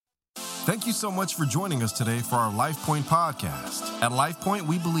Thank you so much for joining us today for our LifePoint podcast. At LifePoint,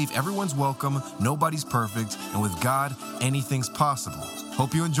 we believe everyone's welcome, nobody's perfect, and with God, anything's possible.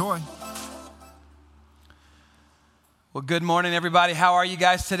 Hope you enjoy. Well, good morning, everybody. How are you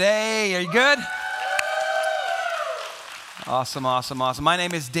guys today? Are you good? Awesome. My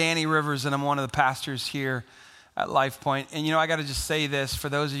name is Danny Rivers, and I'm one of the pastors here at LifePoint. And I got to just say this for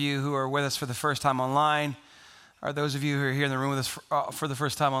those of you who are with us for the first time online, or those of you who are here in the room with us for the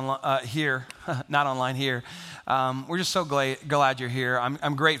first time here, not online here. We're just so glad you're here.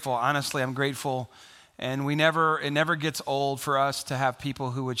 I'm grateful. Honestly, I'm grateful. And it never gets old for us to have people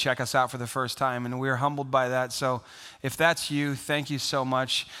who would check us out for the first time, and we're humbled by that. So if that's you, thank you so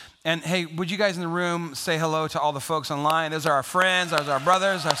much. And hey, would you guys in the room say hello to all the folks online? Those are our friends, those are our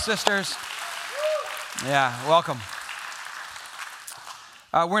brothers, our sisters. Yeah, welcome.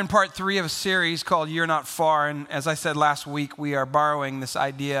 We're in part 3 of a series called You're Not Far, and as I said last week, we are borrowing this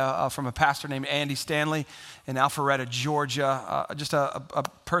idea from a pastor named Andy Stanley in Alpharetta, Georgia, just a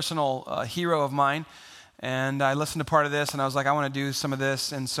personal hero of mine. And I listened to part of this, and I was like, I want to do some of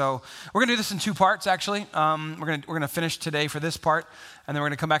this. And so we're going to do this in 2 parts, actually. We're going to finish today for this part, and then we're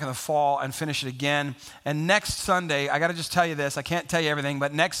going to come back in the fall and finish it again. And next Sunday, I got to just tell you this. I can't tell you everything,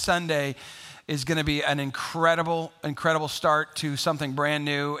 but next Sunday is going to be an incredible start to something brand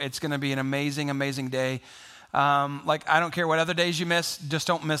new. It's going to be an amazing day. I don't care what other days you miss, just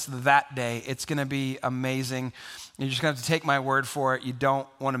don't miss that day. It's going to be amazing. You're just going to have to take my word for it. You don't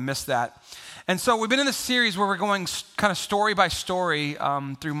want to miss that. And so we've been in this series where we're going kind of story by story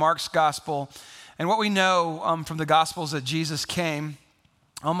through Mark's gospel. And what we know from the gospels that Jesus came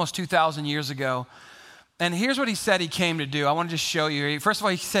almost 2,000 years ago. And here's what he said he came to do. I want to just show you. First of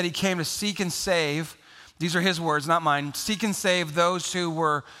all, he said he came to seek and save. These are his words, not mine. Seek and save those who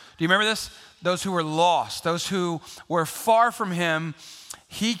were, do you remember this? Those who were lost, those who were far from him.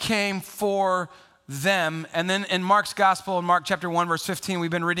 He came for them. And then in Mark's gospel, in Mark chapter 1, verse 15, we've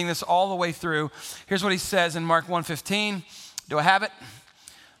been reading this all the way through. Here's what he says in Mark 1:15. Do I have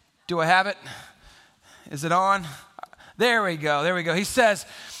it? Is it on? There we go. He says,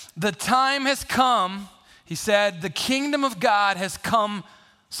 the time has come. He said, the kingdom of God has come,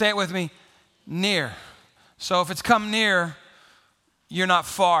 say it with me, near. So if it's come near, you're not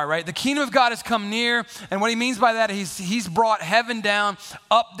far, right? The kingdom of God has come near, and what he means by that, he's brought heaven down,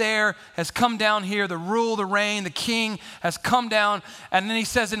 up there, has come down here, the rule, the reign, the king has come down, and then he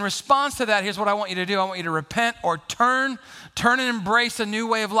says in response to that, here's what I want you to do. I want you to repent or turn and embrace a new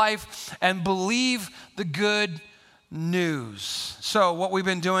way of life and believe the good news. So what we've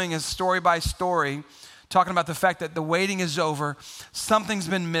been doing is story by story, talking about the fact that the waiting is over. Something's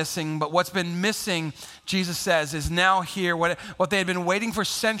been missing, but what's been missing, Jesus says, is now here. What they had been waiting for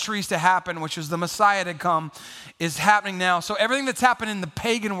centuries to happen, which was the Messiah to come, is happening now. So everything that's happened in the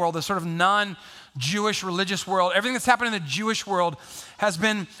pagan world, the sort of non-Jewish religious world, everything that's happened in the Jewish world has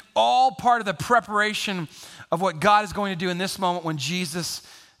been all part of the preparation of what God is going to do in this moment when Jesus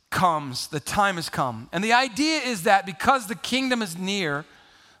comes. The time has come. And the idea is that because the kingdom is near,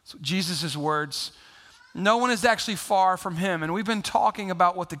 so Jesus' words, no one is actually far from him. And we've been talking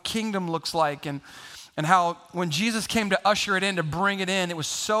about what the kingdom looks like and how when Jesus came to usher it in, to bring it in, it was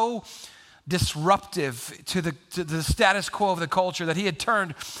so disruptive to the status quo of the culture that he had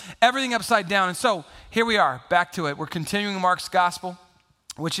turned everything upside down. And so here we are, back to it. We're continuing Mark's gospel,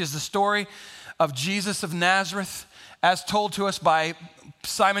 which is the story of Jesus of Nazareth as told to us by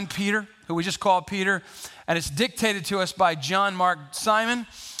Simon Peter, who we just called Peter, and it's dictated to us by John Mark Simon.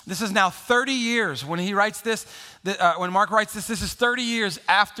 This is now 30 years when he writes this. When Mark writes this, this is 30 years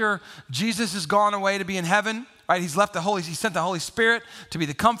after Jesus has gone away to be in heaven. Right? He sent the Holy Spirit to be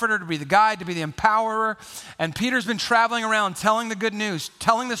the comforter, to be the guide, to be the empowerer. And Peter's been traveling around telling the good news,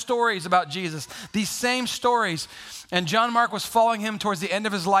 telling the stories about Jesus, these same stories. And John Mark was following him towards the end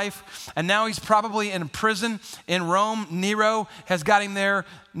of his life. And now he's probably in prison in Rome. Nero has got him there.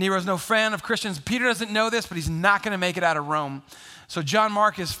 Nero's no fan of Christians. Peter doesn't know this, but he's not going to make it out of Rome. So John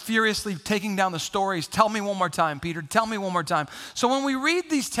Mark is furiously taking down the stories. Tell me one more time, Peter. Tell me one more time. So when we read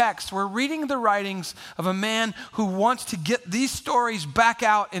these texts, we're reading the writings of a man who wants to get these stories back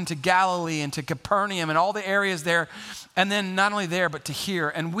out into Galilee, into Capernaum, and all the areas there. And then not only there, but to here.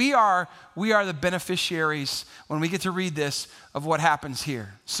 And we are the beneficiaries when we get to read this of what happens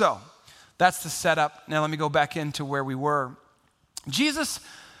here. So that's the setup. Now let me go back into where we were. Jesus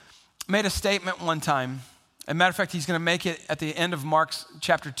made a statement one time. As a matter of fact, he's going to make it at the end of Mark's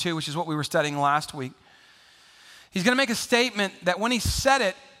chapter 2, which is what we were studying last week. He's going to make a statement that when he said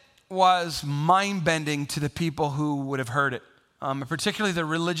it was mind-bending to the people who would have heard it, particularly the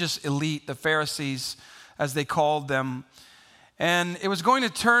religious elite, the Pharisees, as they called them. And it was going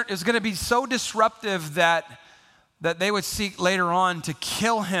to be so disruptive that they would seek later on to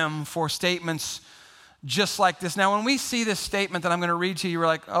kill him for statements just like this. Now, when we see this statement that I'm going to read to you, we're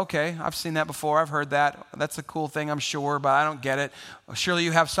like, okay, I've seen that before. I've heard that. That's a cool thing, I'm sure, but I don't get it. Surely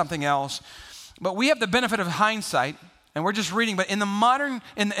you have something else. But we have the benefit of hindsight, and we're just reading. But in the modern,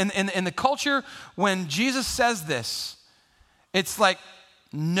 in the culture, when Jesus says this, it's like,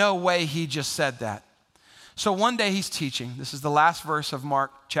 no way he just said that. So one day he's teaching. This is the last verse of Mark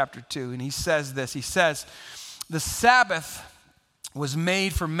chapter 2, and he says this. He says, the Sabbath was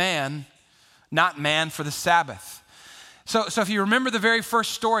made for man, not man for the Sabbath. So if you remember the very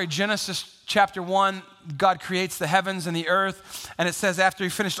first story, Genesis chapter 1, God creates the heavens and the earth, and it says after he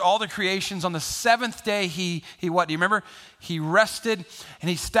finished all the creations, on the seventh day he what? Do you remember? He rested, and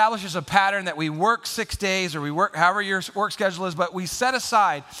he establishes a pattern that we work 6 days, or we work however your work schedule is, but we set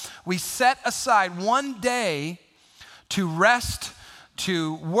aside one day to rest,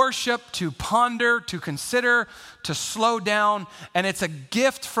 to worship, to ponder, to consider, to slow down. And it's a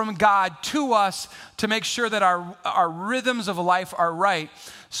gift from God to us to make sure that our rhythms of life are right.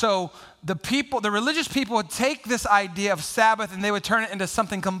 So the religious people would take this idea of Sabbath and they would turn it into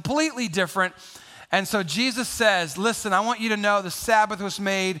something completely different. And so Jesus says, listen, I want you to know the Sabbath was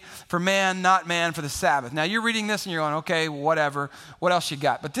made for man, not man for the Sabbath. Now you're reading this and you're going, okay, whatever. What else you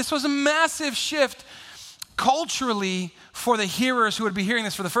got? But this was a massive shift culturally for the hearers who would be hearing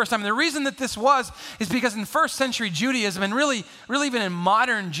this for the first time. And the reason that this is because in first century Judaism, and really even in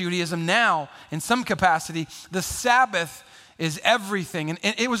modern Judaism now, in some capacity, the Sabbath is everything. And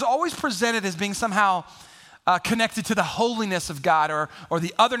it was always presented as being somehow connected to the holiness of God or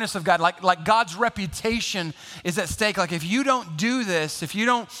the otherness of God, like God's reputation is at stake. Like if you don't do this, if you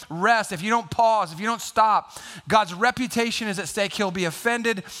don't rest, if you don't pause, if you don't stop, God's reputation is at stake. He'll be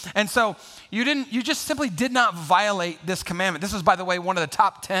offended. And so you just simply did not violate this commandment. This is, by the way, one of the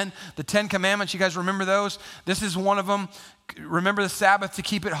top 10, the 10 commandments. You guys remember those? This is one of them. Remember the Sabbath to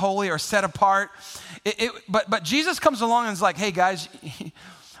keep it holy or set apart. But Jesus comes along and is like, hey guys,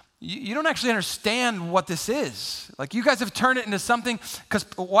 you don't actually understand what this is. Like you guys have turned it into something, because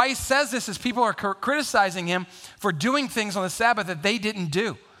why he says this is people are criticizing him for doing things on the Sabbath that they didn't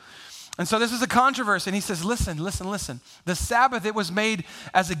do. And so this is a controversy. And he says, listen. The Sabbath, it was made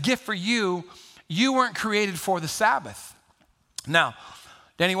as a gift for you. You weren't created for the Sabbath. Now,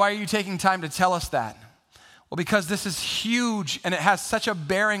 Danny, why are you taking time to tell us that? Well, because this is huge and it has such a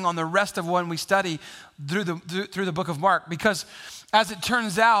bearing on the rest of when we study through the book of Mark. Because as it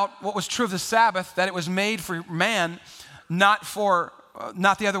turns out, what was true of the Sabbath, that it was made for man, not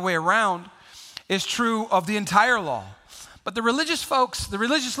the other way around, is true of the entire law. But the religious folks, the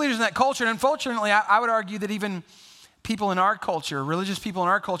religious leaders in that culture, and unfortunately, I would argue that even people in our culture, religious people in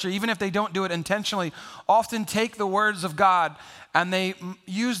our culture, even if they don't do it intentionally, often take the words of God and they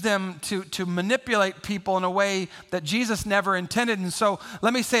use them to manipulate people in a way that Jesus never intended. And so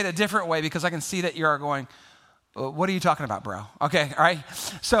let me say it a different way, because I can see that you are going, what are you talking about, bro? Okay, all right.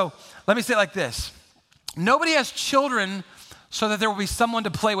 So let me say it like this. Nobody has children so that there will be someone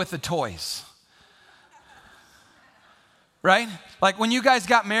to play with the toys. Right? Like when you guys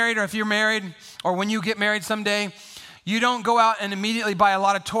got married, or if you're married, or when you get married someday, you don't go out and immediately buy a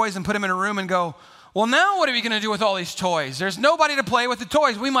lot of toys and put them in a room and go, well, now what are we going to do with all these toys? There's nobody to play with the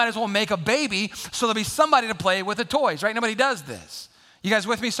toys. We might as well make a baby so there'll be somebody to play with the toys, right? Nobody does this. You guys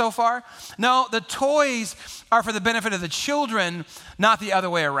with me so far? No, the toys are for the benefit of the children, not the other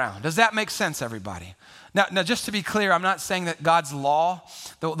way around. Does that make sense, everybody? Now, just to be clear, I'm not saying that God's law,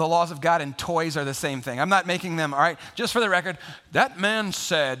 the laws of God and toys are the same thing. I'm not making them, all right? Just for the record, that man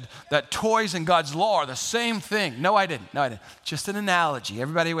said that toys and God's law are the same thing. No, I didn't. Just an analogy.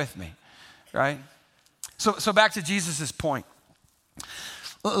 Everybody with me, right? So back to Jesus' point.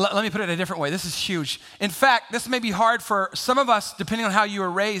 Let me put it a different way. This is huge. In fact, this may be hard for some of us, depending on how you were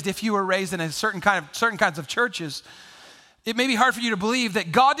raised. If you were raised in a certain kinds of churches, it may be hard for you to believe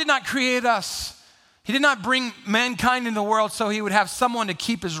that God did not create us. He did not bring mankind into the world so he would have someone to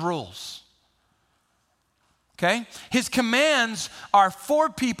keep his rules. Okay? His commands are for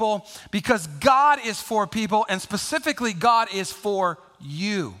people because God is for people, and specifically God is for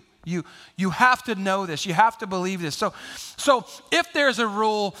you. You have to know this. You have to believe this. So if there's a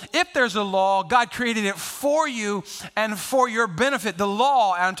rule, if there's a law, God created it for you and for your benefit. The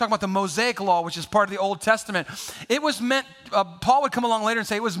law, and I'm talking about the Mosaic law, which is part of the Old Testament, it was meant, Paul would come along later and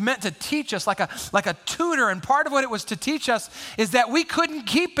say it was meant to teach us like a tutor. And part of what it was to teach us is that we couldn't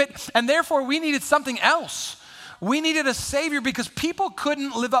keep it, and therefore we needed something else. We needed a savior because people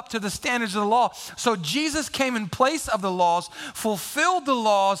couldn't live up to the standards of the law. So Jesus came in place of the laws, fulfilled the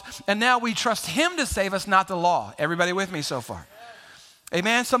laws, and now we trust him to save us, not the law. Everybody with me so far?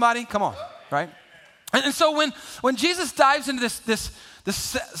 Amen, somebody? Come on, right? And so when Jesus dives into this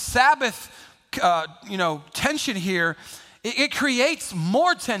Sabbath, tension here, it creates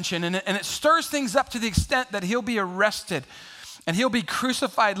more tension and it stirs things up to the extent that he'll be arrested and he'll be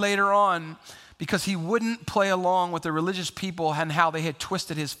crucified later on because he wouldn't play along with the religious people and how they had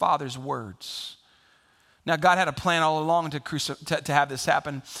twisted his father's words. Now, God had a plan all along to have this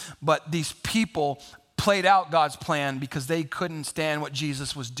happen, but these people played out God's plan because they couldn't stand what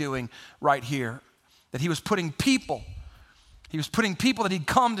Jesus was doing right here. That he was putting people that he'd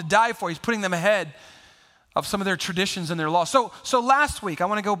come to die for, he's putting them ahead of some of their traditions and their laws. So last week, I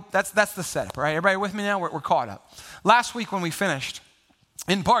want to go, that's the setup, right? Everybody with me now? We're caught up. Last week when we finished,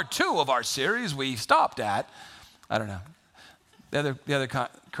 in part 2 of our series, we stopped at, I don't know, the other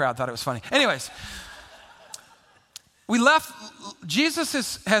crowd thought it was funny. Anyways, we left,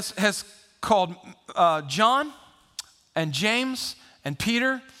 Jesus has called John and James and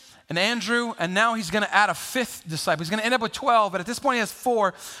Peter and Andrew, and now he's going to add a 5th disciple. He's going to end up with 12, but at this point he has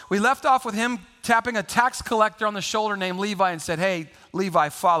 4. We left off with him tapping a tax collector on the shoulder named Levi and said, "Hey, Levi,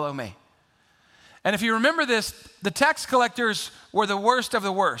 follow me." And if you remember this, the tax collectors were the worst of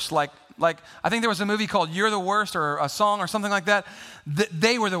the worst. Like I think there was a movie called You're the Worst or a song or something like that.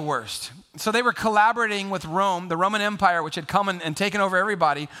 They were the worst. So they were collaborating with Rome, the Roman Empire, which had come and taken over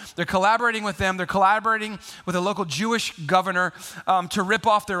everybody. They're collaborating with them. They're collaborating with a local Jewish governor to rip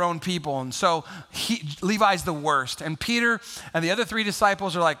off their own people. And so Levi's the worst. And Peter and the other 3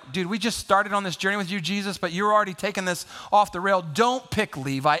 disciples are like, "Dude, we just started on this journey with you, Jesus, but you're already taking this off the rail. Don't pick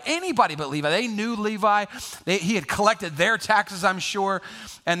Levi. Anybody but Levi." They knew Levi. He had collected their taxes, I'm sure.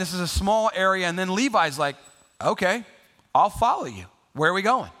 And this is a small area. And then Levi's like, "Okay, I'll follow you. Where are we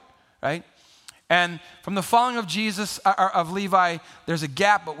going?" Right? And from the following of Jesus, of Levi, there's a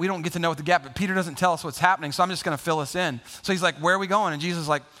gap, but we don't get to know what the gap, but Peter doesn't tell us what's happening, so I'm just going to fill us in. So he's like, "Where are we going?" And Jesus is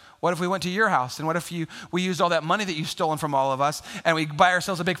like, "What if we went to your house? And what if we used all that money that you've stolen from all of us, and we buy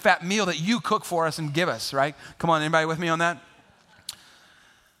ourselves a big fat meal that you cook for us and give us," right? Come on, anybody with me on that?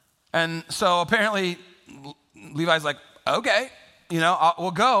 And so apparently Levi's like, "Okay,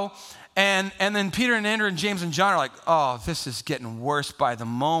 we'll go." And then Peter and Andrew and James and John are like, "Oh, this is getting worse by the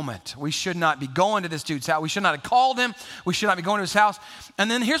moment. We should not be going to this dude's house. We should not have called him. We should not be going to his house."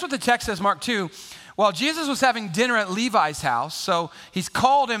 And then here's what the text says, Mark 2. While Jesus was having dinner at Levi's house, so he's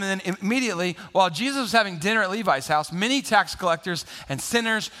called him, and then immediately, while Jesus was having dinner at Levi's house, many tax collectors and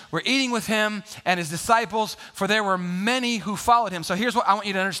sinners were eating with him and his disciples, for there were many who followed him. So here's what I want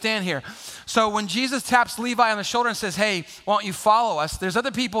you to understand here. So when Jesus taps Levi on the shoulder and says, "Hey, why don't you follow us?" There's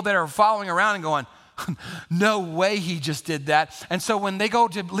other people that are following around and going, "No way he just did that." And so when they go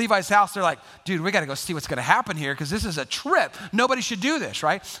to Levi's house, they're like, "Dude, we got to go see what's going to happen here because this is a trip. Nobody should do this,"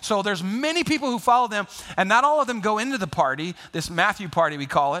 right? So there's many people who follow them, and not all of them go into the party, this Matthew party we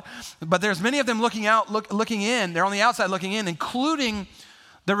call it, but there's many of them looking in. They're on the outside looking in, including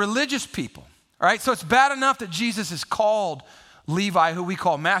the religious people, all right? So it's bad enough that Jesus is called Levi, who we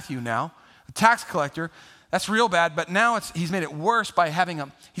call Matthew now, a tax collector. That's real bad, but now he's made it worse by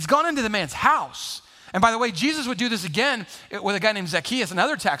he's gone into the man's house. And by the way, Jesus would do this again with a guy named Zacchaeus,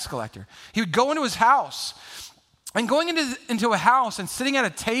 another tax collector. He would go into his house. And going into a house and sitting at a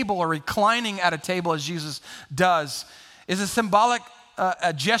table or reclining at a table, as Jesus does, is a symbolic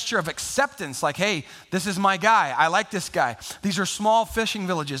a gesture of acceptance, like, "Hey, this is my guy. I like this guy." These are small fishing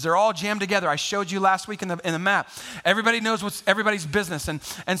villages. They're all jammed together. I showed you last week in the map. Everybody knows what's everybody's business.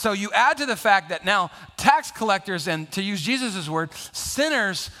 And so you add to the fact that now tax collectors, and to use Jesus' word,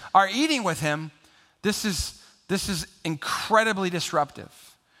 sinners are eating with him. This is incredibly disruptive.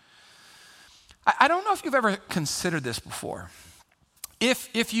 I don't know if you've ever considered this before.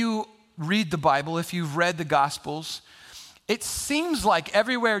 If you read the Bible, if you've read the Gospels, it seems like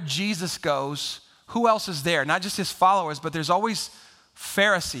everywhere Jesus goes, who else is there? Not just his followers, but there's always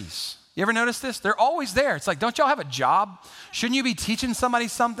Pharisees. You ever notice this? They're always there. It's like, don't y'all have a job? Shouldn't you be teaching somebody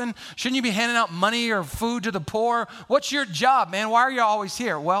something? Shouldn't you be handing out money or food to the poor? What's your job, man? Why are you always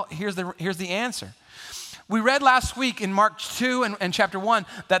here? Well, here's the answer. We read last week in Mark 2 and chapter 1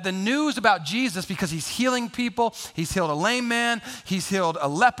 that the news about Jesus, because he's healing people, he's healed a lame man, he's healed a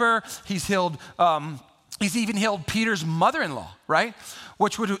leper, he's even healed Peter's mother-in-law, right?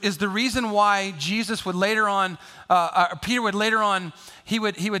 Which is the reason why Jesus would later on, Peter would later on, he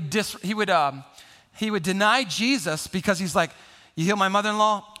would deny Jesus because he's like, "You heal my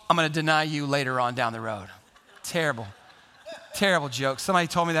mother-in-law, I'm going to deny you later on down the road." Terrible joke. Somebody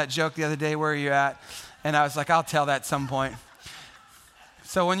told me that joke the other day. "Where are you at?" And I was like, "I'll tell that at some point."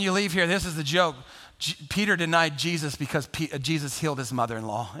 So when you leave here, this is the joke. Peter denied Jesus because Jesus healed his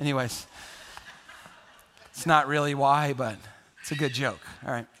mother-in-law. Anyways, it's not really why, but It's a good joke,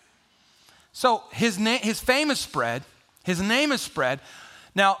 all right. So his fame is spread. His name is spread.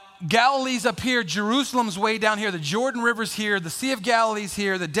 Now, Galilee's up here, Jerusalem's way down here, the Jordan River's here, the Sea of Galilee's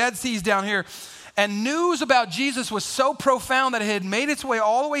here, the Dead Sea's down here. And news about Jesus was so profound that it had made its way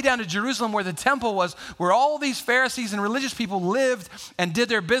all the way down to Jerusalem where the temple was, where all these Pharisees and religious people lived and did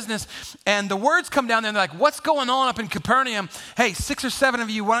their business. And the words come down there and they're like, what's going on up in Capernaum? Hey, 6 or 7 of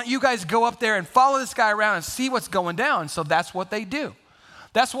you, why don't you guys go up there and follow this guy around and see what's going down? So that's what they do.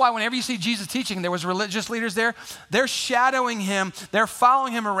 That's why whenever you see Jesus teaching, there was religious leaders there, they're shadowing him, they're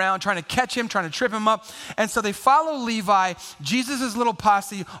following him around, trying to catch him, trying to trip him up. And so they follow Levi, Jesus' little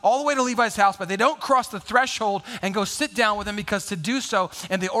posse, all the way to Levi's house, but they don't cross the threshold and go sit down with him, because to do so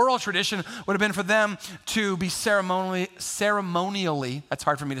in the oral tradition would have been for them to be ceremonially, that's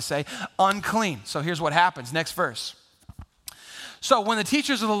hard for me to say, unclean. So here's what happens. Next verse. So when the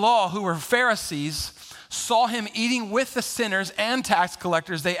teachers of the law, who were Pharisees, saw him eating with the sinners and tax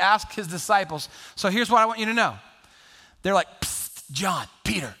collectors, they asked his disciples. So here's what I want you to know. They're like, psst, John,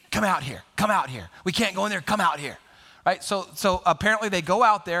 Peter, come out here. We can't go in there, come out here. Right? So apparently they go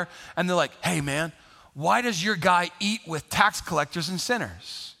out there and they're like, hey man, why does your guy eat with tax collectors and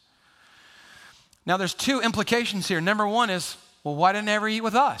sinners? Now there's 2 implications here. Number 1 is, well, why didn't he ever eat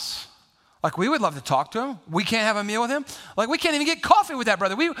with us? Like, we would love to talk to him. We can't have a meal with him. Like, we can't even get coffee with that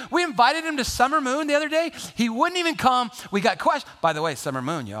brother. We invited him to Summer Moon the other day. He wouldn't even come. We got questions. By the way, Summer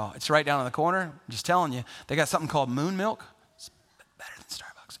Moon, y'all, it's right down in the corner. I'm just telling you. They got something called Moon Milk. It's better than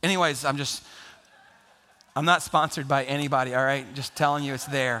Starbucks. Anyways, I'm not sponsored by anybody, all right? Just telling you it's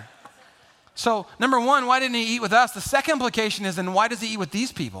there. So, number 1, why didn't he eat with us? The second implication is, then why does he eat with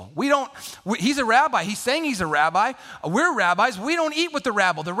these people? He's a rabbi. He's saying he's a rabbi. We're rabbis. We don't eat with the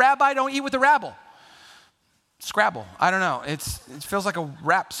rabble. The rabbi don't eat with the rabble. Scrabble. I don't know. It feels like a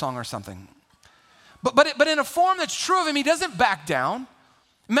rap song or something. But in a form that's true of him, he doesn't back down.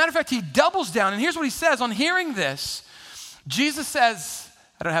 Matter of fact, he doubles down. And here's what he says. On hearing this, Jesus says,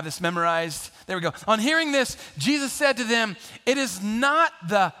 I don't have this memorized. There we go. On hearing this, Jesus said to them, it is not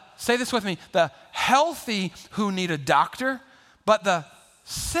say this with me, the healthy who need a doctor, but the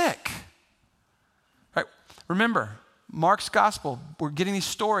sick. Right? Remember, Mark's gospel, we're getting these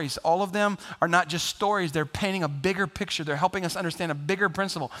stories. All of them are not just stories. They're painting a bigger picture. They're helping us understand a bigger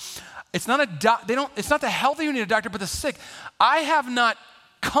principle. It's not it's not the healthy who need a doctor, but the sick. I have not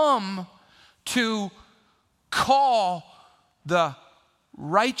come to call the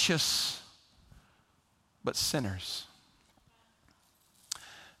righteous, but sinners.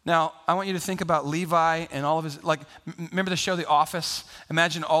 Now, I want you to think about Levi and all of his, remember the show The Office?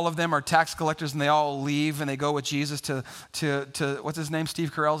 Imagine all of them are tax collectors and they all leave and they go with Jesus to what's his name,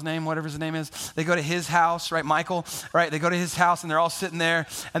 Steve Carell's name, whatever his name is. They go to his house, right, Michael, right? They go to his house and they're all sitting there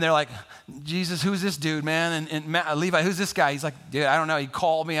and they're like, Jesus, who's this dude, man? And Levi, who's this guy? He's like, dude, I don't know. He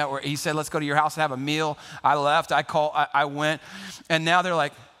called me out. He said, let's go to your house and have a meal. I left, I went. And now they're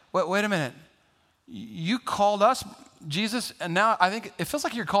like, wait a minute. You called us, Jesus, and now I think it feels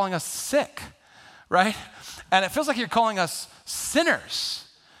like you're calling us sick, right? And it feels like you're calling us sinners.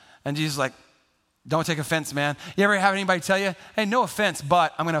 And Jesus is like, don't take offense, man. You ever have anybody tell you, hey, no offense,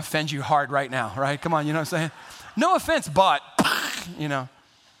 but I'm going to offend you hard right now, right? Come on, you know what I'm saying? No offense, but, you know.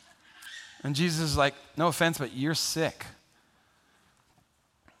 And Jesus is like, no offense, but you're sick.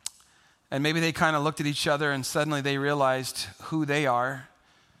 And maybe they kind of looked at each other and suddenly they realized who they are.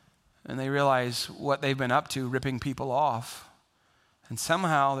 And they realize what they've been up to, ripping people off. And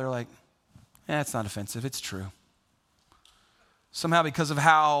somehow they're like, it's not offensive, it's true. Somehow because of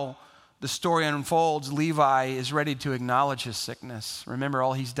how the story unfolds, Levi is ready to acknowledge his sickness. Remember,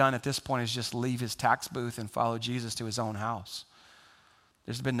 all he's done at this point is just leave his tax booth and follow Jesus to his own house.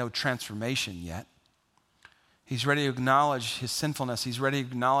 There's been no transformation yet. He's ready to acknowledge his sinfulness. He's ready to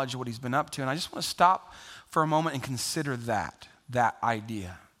acknowledge what he's been up to. And I just want to stop for a moment and consider that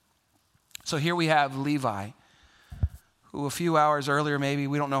idea. So here we have Levi, who a few hours earlier, maybe,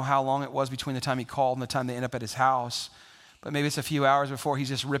 we don't know how long it was between the time he called and the time they end up at his house, but maybe it's a few hours before he's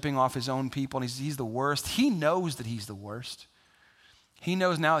just ripping off his own people and he's the worst. He knows that he's the worst. He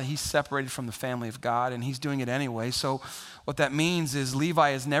knows now that he's separated from the family of God and he's doing it anyway. So what that means is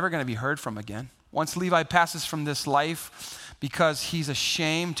Levi is never going to be heard from again. Once Levi passes from this life, because he's a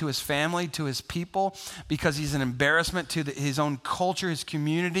shame to his family, to his people, because he's an embarrassment to his own culture, his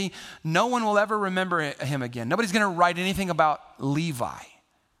community, no one will ever remember him again. Nobody's going to write anything about Levi.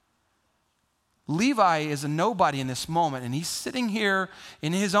 Levi is a nobody in this moment, and he's sitting here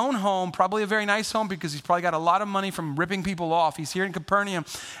in his own home, probably a very nice home because he's probably got a lot of money from ripping people off. He's here in Capernaum,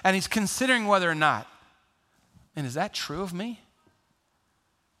 and he's considering whether or not, and is that true of me?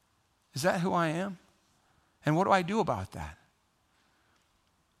 Is that who I am? And what do I do about that?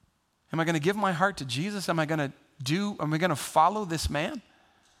 Am I going to give my heart to Jesus? Am I going to follow this man?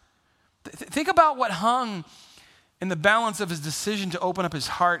 Think about what hung in the balance of his decision to open up his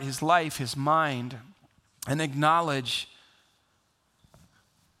heart, his life, his mind, and acknowledge,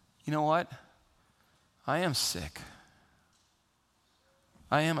 you know what? I am sick.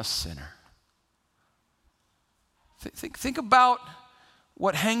 I am a sinner. Think about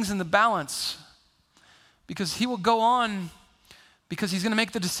what hangs in the balance, because he will go on, because he's going to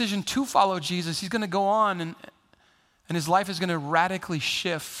make the decision to follow Jesus. He's going to go on, and his life is going to radically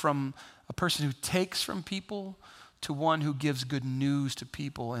shift from a person who takes from people to one who gives good news to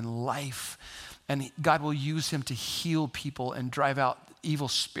people in life. And God will use him to heal people and drive out evil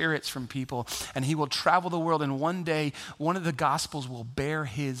spirits from people. And he will travel the world, and one day, one of the gospels will bear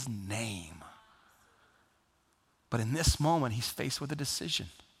his name. But in this moment, he's faced with a decision.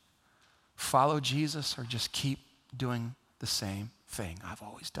 Follow Jesus or just keep doing the same thing I've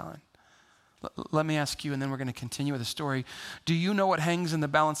always done. Let me ask you, and then we're going to continue with the story. Do you know what hangs in the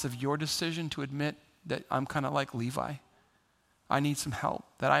balance of your decision to admit that I'm kind of like Levi? I need some help,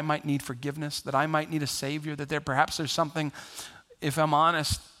 that I might need forgiveness, that I might need a savior, that perhaps there's something, if I'm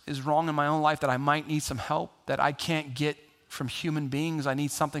honest, is wrong in my own life, that I might need some help, that I can't get from human beings. I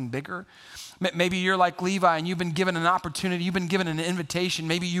need something bigger. Maybe you're like Levi and you've been given an opportunity, you've been given an invitation.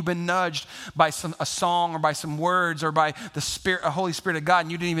 Maybe you've been nudged by a song or by some words or by the Spirit, a Holy Spirit of God,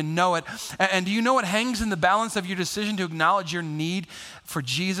 and you didn't even know it. And do you know what hangs in the balance of your decision to acknowledge your need for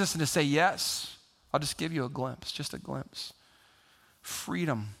Jesus and to say yes? I'll just give you a glimpse, just a glimpse.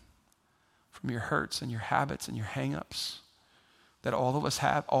 Freedom from your hurts and your habits and your hang-ups that all of us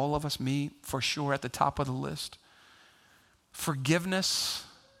have, all of us, me for sure, at the top of the list. Forgiveness,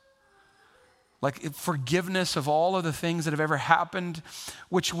 like forgiveness of all of the things that have ever happened,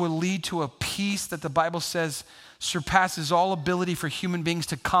 which will lead to a peace that the Bible says surpasses all ability for human beings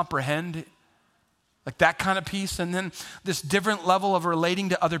to comprehend. Like that kind of peace. And then this different level of relating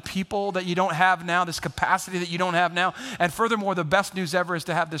to other people that you don't have now, this capacity that you don't have now. And furthermore, the best news ever is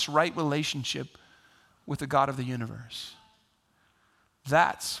to have this right relationship with the God of the universe.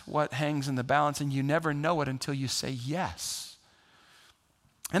 That's what hangs in the balance, and you never know it until you say yes.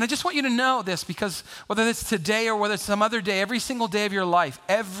 And I just want you to know this, because whether it's today or whether it's some other day, every single day of your life,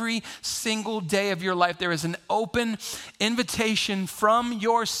 there is an open invitation from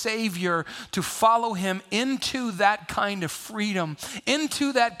your Savior to follow him into that kind of freedom,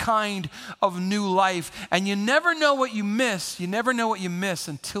 into that kind of new life. And you never know what you miss. You never know what you miss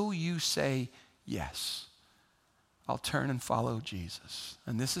until you say yes. I'll turn and follow Jesus.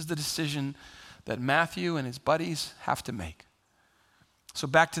 And this is the decision that Matthew and his buddies have to make. So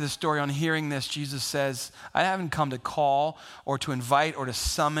back to the story. On hearing this, Jesus says, I haven't come to call or to invite or to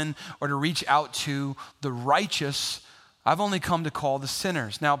summon or to reach out to the righteous. I've only come to call the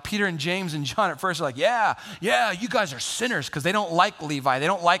sinners. Now, Peter and James and John at first are like, yeah, you guys are sinners, because they don't like Levi. They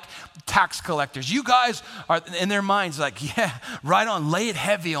don't like tax collectors. You guys are, in their minds, like, yeah, right on. Lay it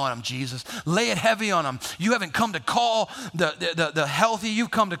heavy on them, Jesus. Lay it heavy on them. You haven't come to call the healthy.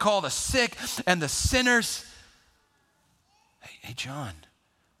 You've come to call the sick and the sinners. Hey, John,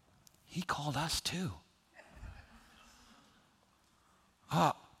 he called us too.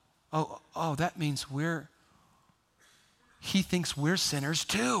 Oh, that means he thinks we're sinners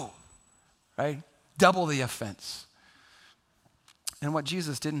too, right? Double the offense. And what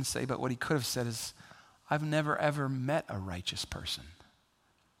Jesus didn't say, but what he could have said is, I've never ever met a righteous person.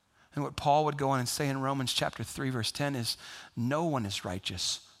 And what Paul would go on and say in Romans chapter 3, verse 10 is, no one is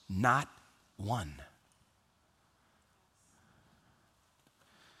righteous, not one.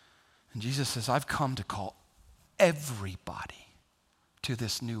 And Jesus says, I've come to call everybody to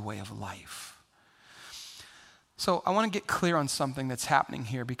this new way of life. So I want to get clear on something that's happening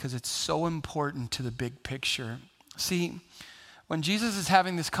here, because it's so important to the big picture. See, when Jesus is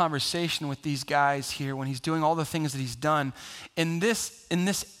having this conversation with these guys here, when he's doing all the things that he's done, in this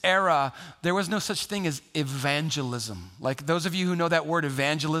era, there was no such thing as evangelism. Like those of you who know that word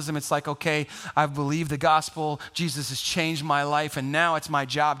evangelism, it's like, okay, I've believed the gospel, Jesus has changed my life, and now it's my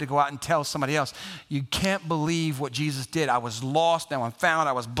job to go out and tell somebody else. You can't believe what Jesus did. I was lost, now I'm found.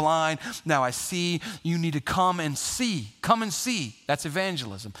 I was blind, now I see. You need to come and see. Come and see. That's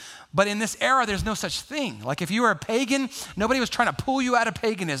evangelism. But in this era, there's no such thing. Like if you were a pagan, nobody was trying to pull you out of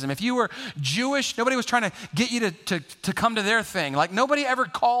paganism. If you were Jewish, nobody was trying to get you to come to their thing. Like nobody ever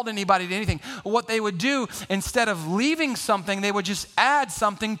called anybody to anything. What they would do, instead of leaving something, they would just add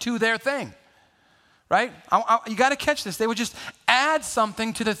something to their thing. Right? You got to catch this. They would just add add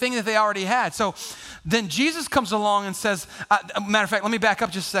something to the thing that they already had. So then Jesus comes along and says, matter of fact, let me back up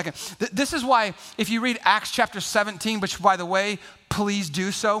just a second. This is why if you read Acts chapter 17, which by the way, please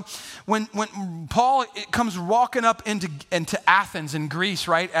do so. When Paul comes walking up into Athens in Greece,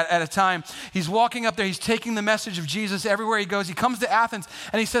 right, at a time, he's walking up there, he's taking the message of Jesus everywhere he goes. He comes to Athens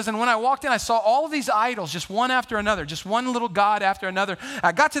and he says, and when I walked in, I saw all of these idols, just one after another, just one little god after another.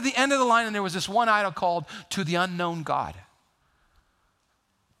 I got to the end of the line and there was this one idol called To the Unknown God.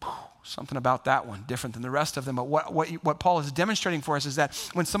 Something about that one different than the rest of them. But what Paul is demonstrating for us is that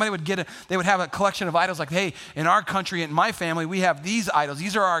when somebody would they would have a collection of idols like, hey, in our country, in my family, we have these idols.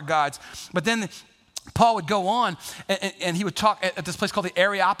 These are our gods. But then Paul would go on and he would talk at this place called the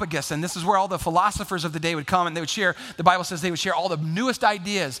Areopagus. And this is where all the philosophers of the day would come and they would share, the Bible says they would share all the newest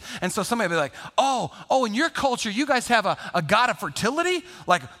ideas. And so somebody would be like, oh, in your culture, you guys have a god of fertility?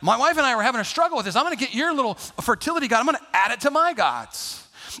 Like my wife and I were having a struggle with this. I'm going to get your little fertility god. I'm going to add it to my gods.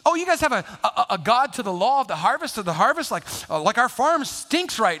 Oh, you guys have a God to the law of the harvest, like our farm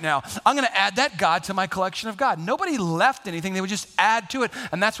stinks right now. I'm going to add that God to my collection of God. Nobody left anything. They would just add to it.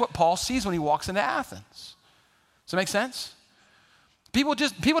 And that's what Paul sees when he walks into Athens. Does that make sense? People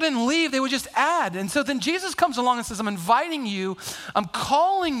didn't leave. They would just add. And so then Jesus comes along and says, I'm inviting you. I'm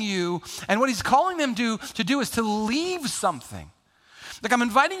calling you. And what he's calling them to do is to leave something. Like I'm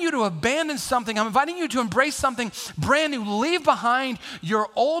inviting you to abandon something. I'm inviting you to embrace something brand new. Leave behind your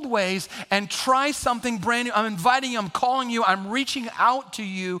old ways and try something brand new. I'm inviting you. I'm calling you. I'm reaching out to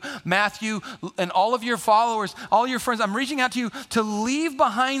you, Matthew, and all of your followers, all your friends. I'm reaching out to you to leave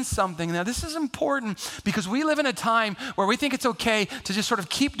behind something. Now, this is important because we live in a time where we think it's okay to just sort of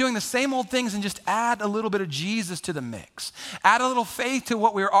keep doing the same old things and just add a little bit of Jesus to the mix. Add a little faith to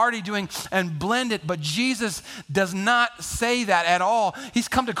what we're already doing and blend it. But Jesus does not say that at all. He's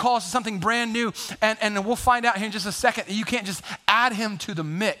come to call us to something brand new. And we'll find out here in just a second that you can't just add him to the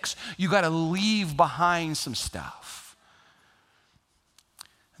mix. You got to leave behind some stuff.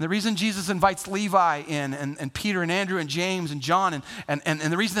 And the reason Jesus invites Levi in and Peter and Andrew and James and John and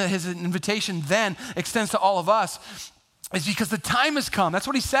the reason that his invitation then extends to all of us is because the time has come. That's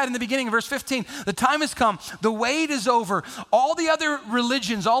what he said in the beginning of verse 15. The time has come. The wait is over. All the other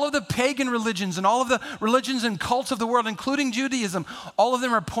religions, all of the pagan religions and all of the religions and cults of the world, including Judaism, all of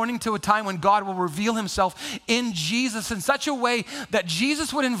them are pointing to a time when God will reveal himself in Jesus in such a way that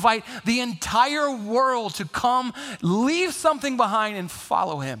Jesus would invite the entire world to come, leave something behind and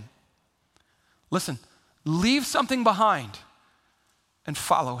follow him. Listen, leave something behind and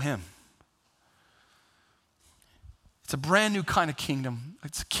follow him. It's a brand new kind of kingdom.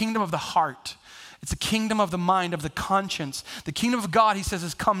 It's a kingdom of the heart. It's a kingdom of the mind, of the conscience. The kingdom of God, he says,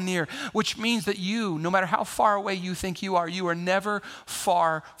 has come near, which means that you, no matter how far away you think you are never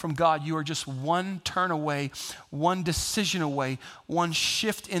far from God. You are just one turn away, one decision away, one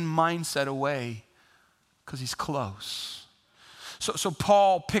shift in mindset away, because he's close. So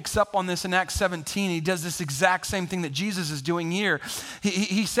Paul picks up on this in Acts 17. He does this exact same thing that Jesus is doing here.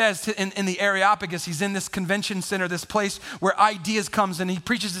 He says in the Areopagus, he's in this convention center, this place where ideas comes, and he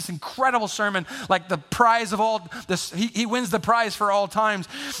preaches this incredible sermon, like the prize of all this. He wins the prize for all times.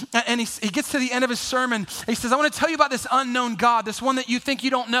 And he gets to the end of his sermon. He says, I want to tell you about this unknown God, this one that you think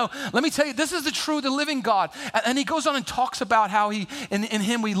you don't know. Let me tell you, this is the true, the living God. And he goes on and talks about how in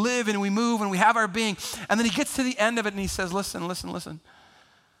him we live and we move and we have our being. And then he gets to the end of it and he says, listen.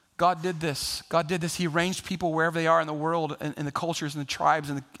 God did this. He arranged people wherever they are in the world, in the cultures and the tribes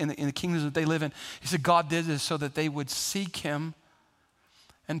and in the kingdoms that they live in. He said God did this so that they would seek him.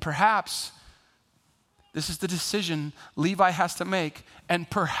 And perhaps this is the decision Levi has to make. And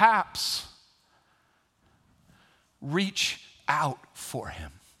perhaps reach out for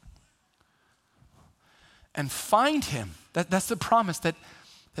him. And find him. That's the promise that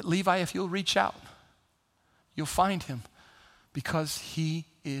Levi, if you'll reach out, you'll find him. Because he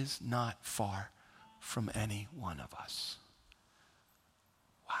is not far from any one of us.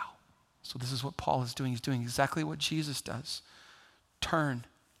 Wow. So this is what Paul is doing. He's doing exactly what Jesus does. Turn,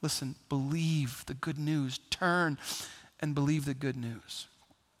 listen, believe the good news. Turn and believe the good news.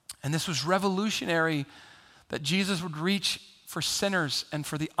 And this was revolutionary that Jesus would reach for sinners and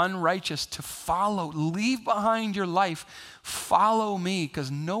for the unrighteous to follow. Leave behind your life. Follow me,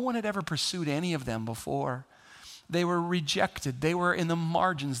 because no one had ever pursued any of them before. They were rejected. They were in the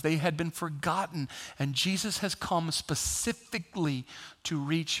margins. They had been forgotten. And Jesus has come specifically to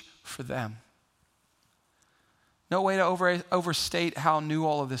reach for them. No way to overstate how new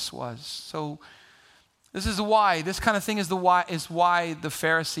all of this was. So this is why, this kind of thing is why the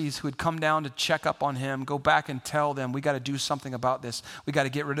Pharisees who had come down to check up on him go back and tell them, we got to do something about this. We got to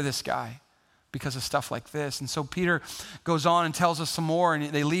get rid of this guy. because of stuff like this. And so Peter goes on and tells us some more,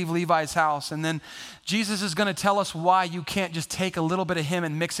 and they leave Levi's house. And then Jesus is going to tell us why you can't just take a little bit of him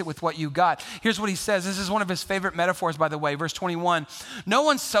and mix it with what you got. Here's what he says. This is one of his favorite metaphors, by the way. Verse 21, no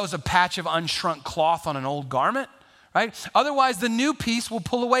one sews a patch of unshrunk cloth on an old garment, right? Otherwise, the new piece will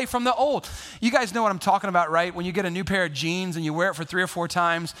pull away from the old. You guys know what I'm talking about, right? When you get a new pair of jeans and you wear it for 3 or 4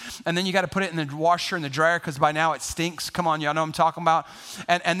 times, and then you got to put it in the washer and the dryer because by now it stinks. Come on, y'all know what I'm talking about.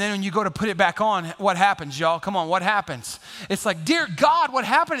 And then when you go to put it back on, what happens, y'all? Come on, what happens? It's like, dear God, what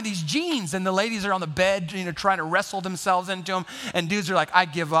happened to these jeans? And the ladies are on the bed, trying to wrestle themselves into them. And dudes are like, I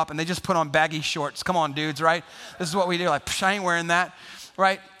give up. And they just put on baggy shorts. Come on, dudes, right? This is what we do. Like, I ain't wearing that.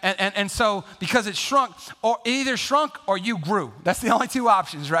 Right? And so because it shrunk, or it either shrunk or you grew. That's the only 2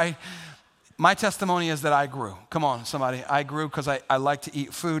 options, right? My testimony is that I grew. Come on, somebody. I grew because I like to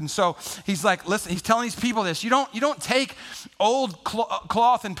eat food. And so he's like, listen, he's telling these people this. You don't take old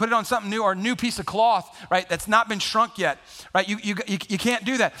cloth and put it on something new, or a new piece of cloth, right, that's not been shrunk yet, right? You can't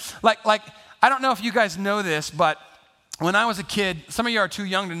do that. Like I don't know if you guys know this, but when I was a kid, some of you are too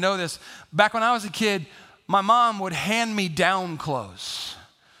young to know this. Back when I was a kid, my mom would hand me down clothes.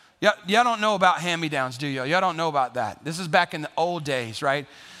 Y'all don't know about hand-me-downs, do you? Y'all don't know about that. This is back in the old days, right?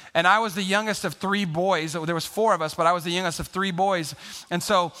 And I was the youngest of 3 boys. There was 4 of us, but I was the youngest of 3 boys.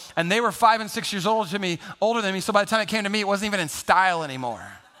 And they were 5 and 6 years older than me. So by the time it came to me, it wasn't even in style anymore.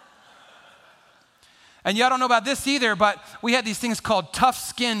 And y'all don't know about this either, but we had these things called Tough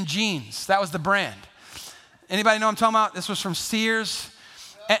Skin jeans. That was the brand. Anybody know what I'm talking about? This was from Sears.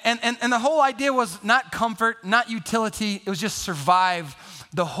 And the whole idea was not comfort, not utility. It was just survive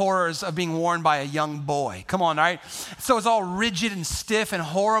the horrors of being worn by a young boy. Come on, right? So it's all rigid and stiff and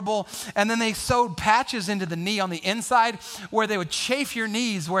horrible. And then they sewed patches into the knee on the inside where they would chafe your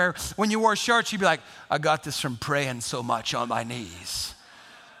knees, where when you wore shorts, you'd be like, I got this from praying so much on my knees.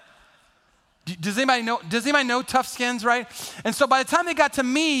 Does anybody know Tough Skins, right? And so by the time they got to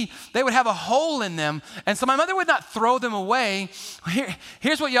me, they would have a hole in them. And so my mother would not throw them away.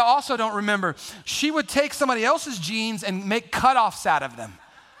 Here's what you also don't remember. She would take somebody else's jeans and make cutoffs out of them,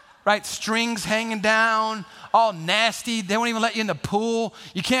 right? Strings hanging down, all nasty. They won't even let you in the pool.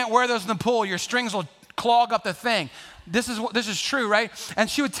 You can't wear those in the pool. Your strings will clog up the thing. This is true, right? And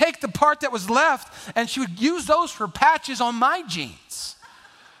she would take the part that was left and she would use those for patches on my jeans.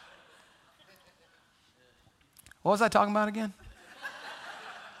 What was I talking about again?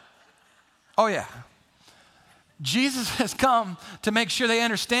 Oh, yeah. Jesus has come to make sure they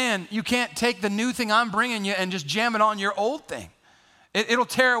understand you can't take the new thing I'm bringing you and just jam it on your old thing. It'll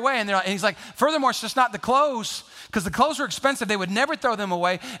tear away. And he's like, furthermore, it's just not the clothes, because the clothes were expensive. They would never throw them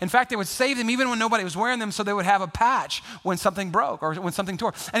away. In fact, they would save them even when nobody was wearing them, so they would have a patch when something broke or when something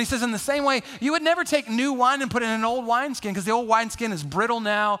tore. And he says, in the same way, you would never take new wine and put it in an old wineskin, because the old wineskin is brittle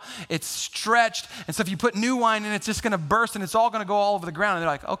now. It's stretched. And so if you put new wine in, it's just going to burst and it's all going to go all over the ground. And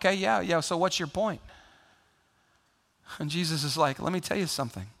they're like, okay, yeah, so what's your point? And Jesus is like, let me tell you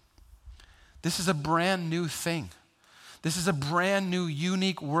something. This is a brand new thing. This is a brand new,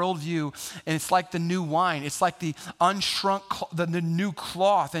 unique worldview, and it's like the new wine. It's like the unshrunk, the new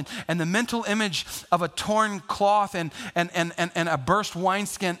cloth, and the mental image of a torn cloth and a burst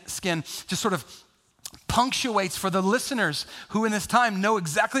wineskin just sort of punctuates for the listeners who in this time know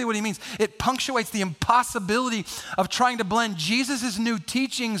exactly what he means. It punctuates the impossibility of trying to blend Jesus' new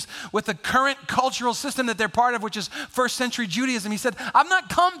teachings with the current cultural system that they're part of, which is first century Judaism. He said, I've not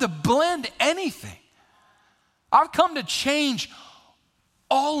come to blend anything. I've come to change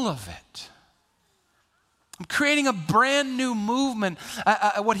all of it. I'm creating a brand new movement,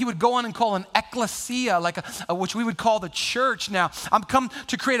 what he would go on and call an ecclesia, which we would call the church now. I'm come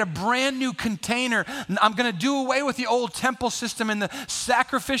to create a brand new container. I'm going to do away with the old temple system and the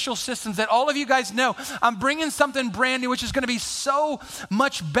sacrificial systems that all of you guys know. I'm bringing something brand new, which is going to be so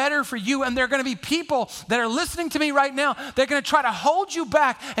much better for you. And there are going to be people that are listening to me right now. They're going to try to hold you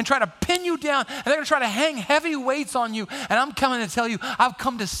back and try to pin you down. And they're going to try to hang heavy weights on you. And I'm coming to tell you, I've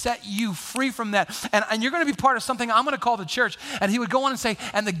come to set you free from that. And you're going to be part of something I'm going to call the church. And he would go on and say,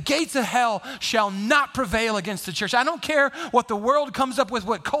 and the gates of hell shall not prevail against the church. I don't care what the world comes up with,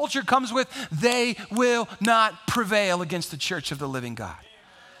 what culture comes with, they will not prevail against the church of the living God.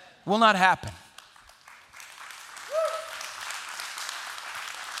 Will not happen.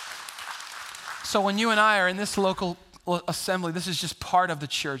 So when you and I are in this local assembly, this is just part of the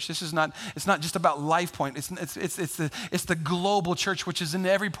church. It's not just about Life Point. It's the global church, which is in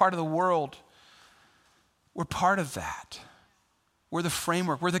every part of the world. We're part of that. We're the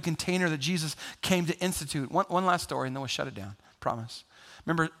framework. We're the container that Jesus came to institute. One last story, and then we'll shut it down. Promise.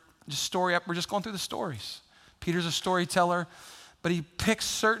 Remember, just story up. We're just going through the stories. Peter's a storyteller. But he picks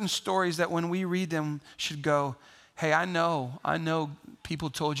certain stories that when we read them should go, hey, I know people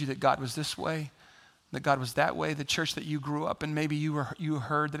told you that God was this way, that God was that way. The church that you grew up in, maybe you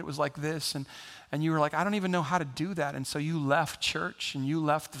heard that it was like this, and you were like, I don't even know how to do that. And so you left church and you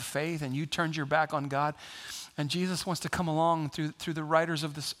left the faith and you turned your back on God. And Jesus wants to come along through the writers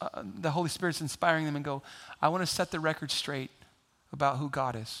of this, the Holy Spirit's inspiring them and go, I want to set the record straight about who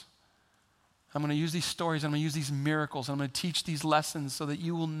God is. I'm going to use these stories, I'm going to use these miracles, I'm going to teach these lessons so that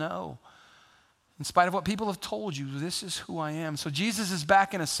you will know. In spite of what people have told you, this is who I am. So Jesus is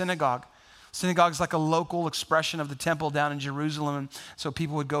back in a synagogue. Synagogue is like a local expression of the temple down in Jerusalem. And so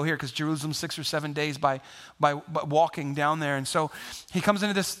people would go here because Jerusalem's 6 or 7 days by walking down there. And so he comes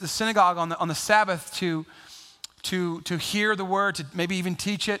into the synagogue on the Sabbath to hear the word, to maybe even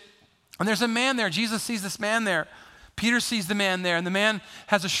teach it. And there's a man there. Jesus sees this man there. Peter sees the man there, and the man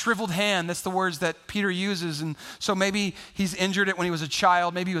has a shriveled hand. That's the words that Peter uses. And so maybe he's injured it when he was a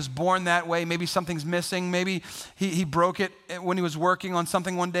child. Maybe he was born that way. Maybe something's missing. Maybe he broke it when he was working on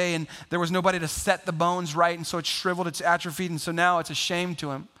something one day, and there was nobody to set the bones right, and so it's shriveled, it's atrophied, and so now it's a shame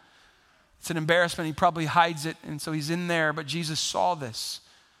to him. It's an embarrassment. He probably hides it, and so he's in there, but Jesus saw this.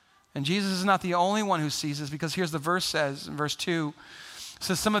 And Jesus is not the only one who sees this, because here's the verse says, in verse 2,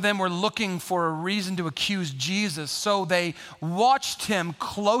 so some of them were looking for a reason to accuse Jesus, so they watched him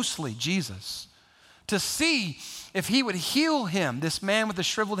closely, Jesus, to see if he would heal him, this man with the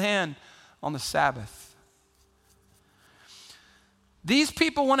shriveled hand, on the Sabbath. These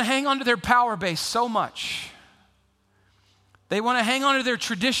people want to hang on to their power base so much. They want to hang on to their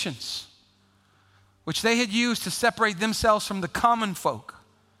traditions, which they had used to separate themselves from the common folk.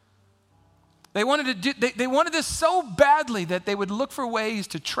 They wanted this so badly that they would look for ways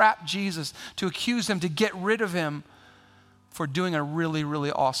to trap Jesus, to accuse him, to get rid of him for doing a really,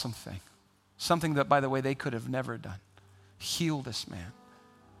 really awesome thing. Something that, by the way, they could have never done. Heal this man.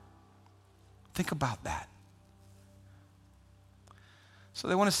 Think about that. So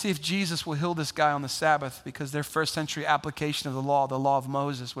they want to see if Jesus will heal this guy on the Sabbath, because their first century application of the law of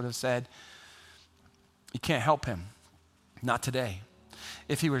Moses, would have said, you can't help him. Not today.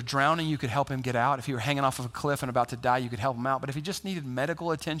 If he were drowning, you could help him get out. If he were hanging off of a cliff and about to die, you could help him out. But if he just needed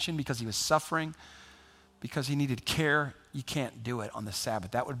medical attention because he was suffering, because he needed care, you can't do it on the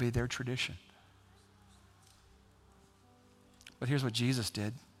Sabbath. That would be their tradition. But here's what Jesus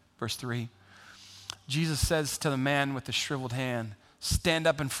did. Verse 3. Jesus says to the man with the shriveled hand, stand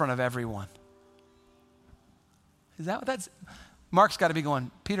up in front of everyone. Is that what that's? Mark's got to be going,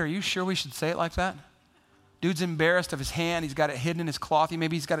 Peter, are you sure we should say it like that? Dude's embarrassed of his hand. He's got it hidden in his cloth.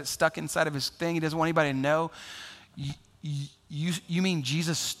 Maybe he's got it stuck inside of his thing. He doesn't want anybody to know. You mean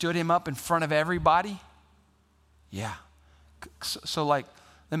Jesus stood him up in front of everybody? Yeah. So like,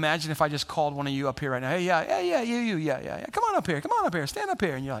 imagine if I just called one of you up here right now. Hey, yeah. Come on up here. Stand up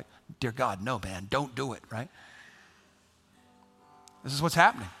here. And you're like, dear God, no, man, don't do it, right? This is what's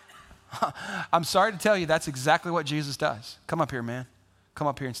happening. I'm sorry to tell you, that's exactly what Jesus does. Come up here, man. Come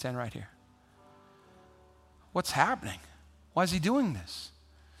up here and stand right here. What's happening? Why is he doing this?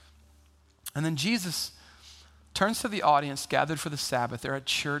 And then Jesus turns to the audience gathered for the Sabbath. They're at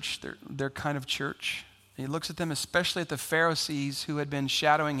church. They're kind of church. And he looks at them, especially at the Pharisees who had been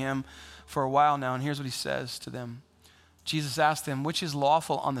shadowing him for a while now. And here's what he says to them. Jesus asked them, which is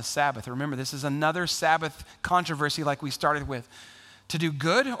lawful on the Sabbath? Remember, this is another Sabbath controversy like we started with. To do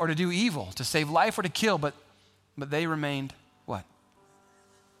good or to do evil? To save life or to kill? But they remained what?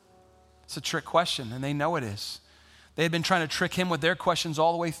 It's a trick question, and they know it is. They had been trying to trick him with their questions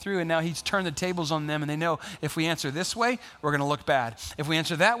all the way through, and now he's turned the tables on them, and they know if we answer this way, we're going to look bad. If we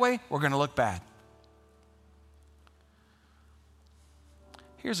answer that way, we're going to look bad.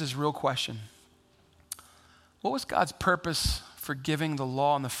 Here's his real question. What was God's purpose for giving the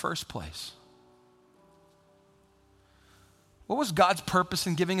law in the first place? What was God's purpose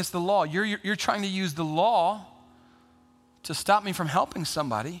in giving us the law? You're trying to use the law to stop me from helping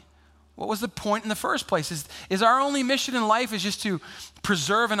somebody. What was the point in the first place? Is our only mission in life is just to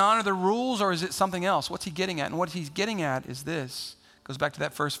preserve and honor the rules, or is it something else? What's he getting at? And what he's getting at is this. It goes back to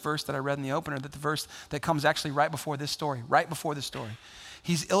that first verse that I read in the opener, that the verse that comes actually right before this story.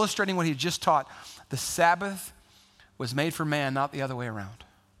 He's illustrating what he just taught. The Sabbath was made for man, not the other way around.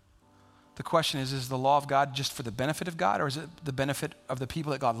 The question is the law of God just for the benefit of God, or is it the benefit of the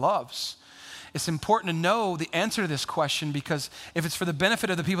people that God loves? It's important to know the answer to this question, because if it's for the benefit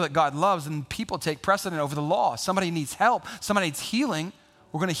of the people that God loves, then people take precedent over the law. Somebody needs help, somebody needs healing,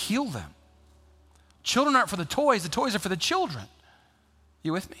 we're going to heal them. Children aren't for the toys are for the children.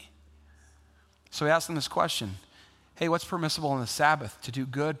 You with me? So he asked them this question. Hey, what's permissible on the Sabbath, to do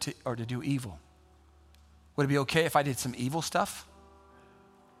good or to do evil? Would it be okay if I did some evil stuff?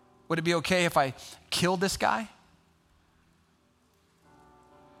 Would it be okay if I killed this guy?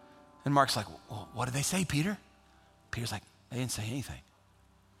 And Mark's like, well, what did they say, Peter? Peter's like, they didn't say anything.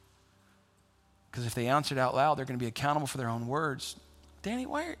 Because if they answered out loud, they're going to be accountable for their own words. Danny,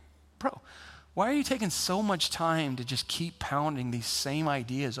 why are you taking so much time to just keep pounding these same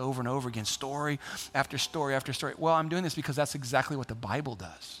ideas over and over again, story after story after story? Well, I'm doing this because that's exactly what the Bible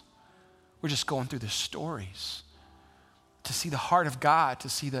does. We're just going through the stories to see the heart of God, to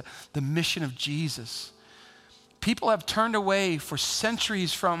see the mission of Jesus. People have turned away for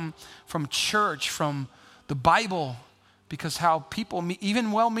centuries from church, from the Bible, because how people,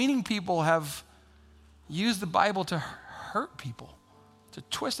 even well-meaning people, have used the Bible to hurt people, to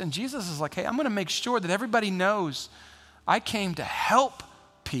twist. And Jesus is like, hey, I'm going to make sure that everybody knows I came to help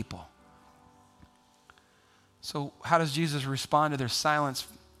people. So how does Jesus respond to their silence?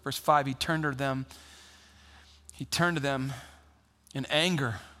 Verse 5, he turned to them in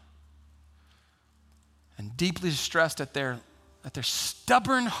anger and deeply distressed at their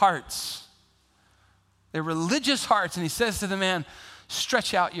stubborn hearts, their religious hearts. And he says to the man,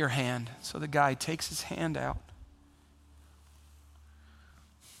 stretch out your hand. So the guy takes his hand out.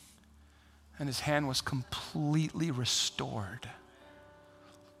 And his hand was completely restored.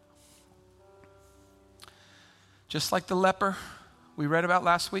 Just like the leper we read about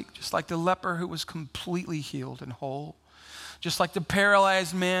last week, just like the leper who was completely healed and whole. Just like the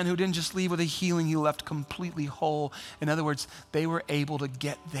paralyzed man who didn't just leave with a healing, he left completely whole. In other words, they were able to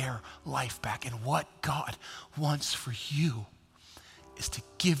get their life back. And what God wants for you is to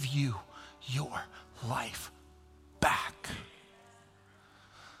give you your life back.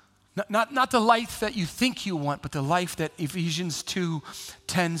 Not the life that you think you want, but the life that Ephesians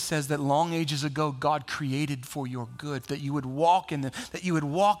 2:10 says that long ages ago God created for your good, that you would walk in that you would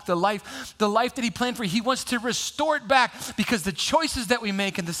walk the life that he planned for you. He wants to restore it back because the choices that we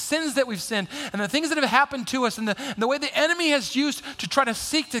make and the sins that we've sinned and the things that have happened to us and the way the enemy has used to try to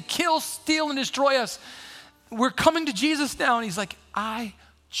seek to kill, steal, and destroy us, we're coming to Jesus now and he's like, I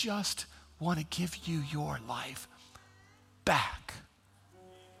just want to give you your life back.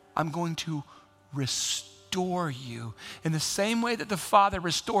 I'm going to restore you. In the same way that the Father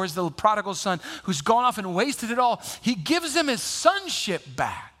restores the prodigal son who's gone off and wasted it all, he gives him his sonship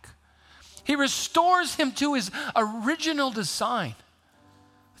back. He restores him to his original design.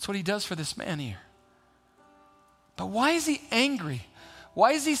 That's what he does for this man here. But why is he angry?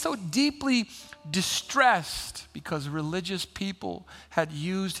 Why is he so deeply distressed? Because religious people had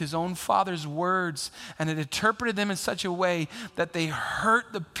used his own father's words and had interpreted them in such a way that they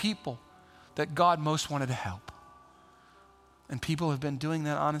hurt the people that God most wanted to help. And people have been doing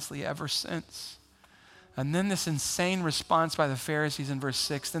that honestly ever since. And then this insane response by the Pharisees in verse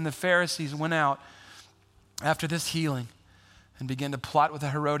 6. Then the Pharisees went out after this healing and began to plot with the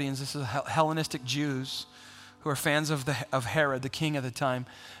Herodians. This is Hellenistic Jews who are fans of Herod, the king of the time,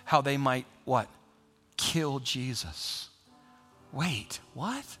 how they might, what? Kill Jesus. Wait,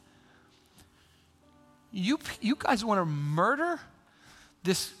 what? You guys want to murder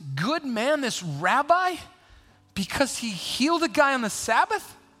this good man, this rabbi, because he healed a guy on the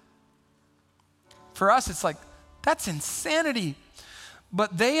Sabbath? For us, it's like, that's insanity.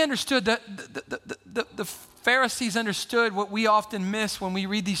 But they understood that the Pharisees understood what we often miss when we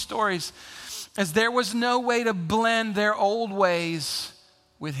read these stories, as there was no way to blend their old ways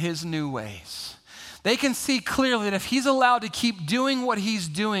with his new ways. They can see clearly that if he's allowed to keep doing what he's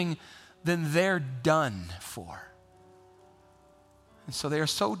doing, then they're done for. And so they are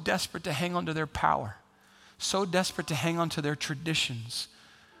so desperate to hang on to their power, so desperate to hang on to their traditions,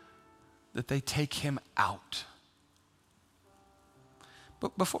 that they take him out.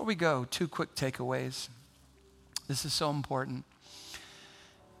 But before we go, 2 quick takeaways. This is so important.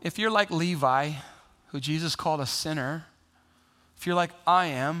 If you're like Levi, who Jesus called a sinner, if you're like I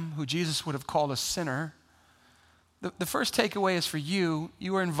am, who Jesus would have called a sinner, the first takeaway is for you,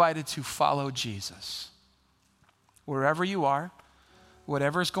 you are invited to follow Jesus. Wherever you are,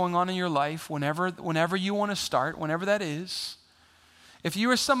 whatever is going on in your life, whenever you want to start, whenever that is, if you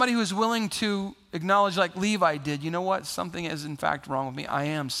are somebody who is willing to acknowledge like Levi did, you know what? Something is in fact wrong with me. I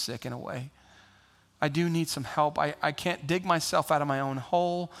am sick in a way. I do need some help. I can't dig myself out of my own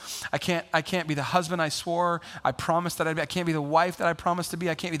hole. I can't be the husband I swore I promised that I'd be. I can't be the wife that I promised to be.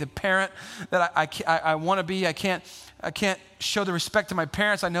 I can't be the parent that I want to be. I can't show the respect to my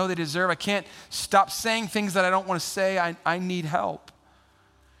parents I know they deserve. I can't stop saying things that I don't want to say. I need help.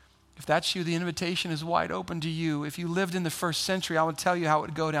 If that's you, the invitation is wide open to you. If you lived in the first century, I would tell you how it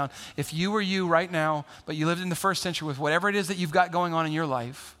would go down. If you were you right now, but you lived in the first century with whatever it is that you've got going on in your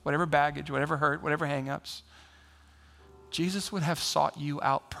life, whatever baggage, whatever hurt, whatever hang-ups, Jesus would have sought you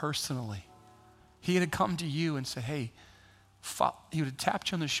out personally. He had come to you and said, hey, he would have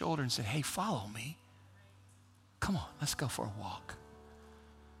tapped you on the shoulder and said, hey, follow me. Come on, let's go for a walk.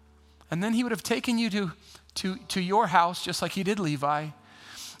 And then he would have taken you to your house, just like he did Levi.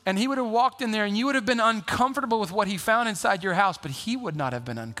 And he would have walked in there and you would have been uncomfortable with what he found inside your house, but he would not have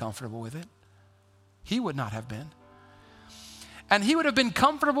been uncomfortable with it. He would not have been. And he would have been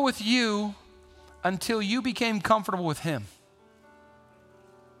comfortable with you until you became comfortable with him.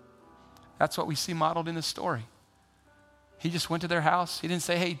 That's what we see modeled in the story. He just went to their house. He didn't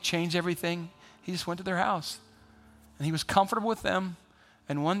say, hey, change everything. He just went to their house. And he was comfortable with them.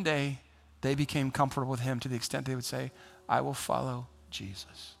 And one day, they became comfortable with him to the extent they would say, I will follow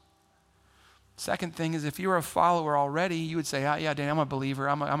Jesus. Second thing is, if you're a follower already, you would say, yeah, Danny, I'm a believer.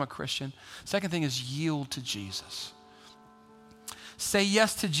 I'm a Christian. Second thing is yield to Jesus. Say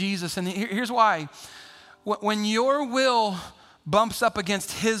yes to Jesus. And here's why. When your will bumps up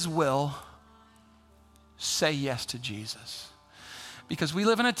against his will, say yes to Jesus. Because we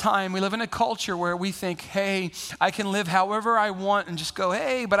live in a time, we live in a culture where we think, hey, I can live however I want and just go,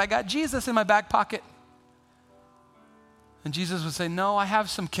 hey, but I got Jesus in my back pocket. And Jesus would say, no, I have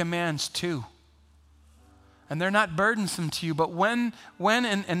some commands too. And they're not burdensome to you, but when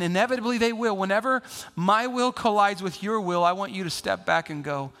and inevitably they will, whenever my will collides with your will, I want you to step back and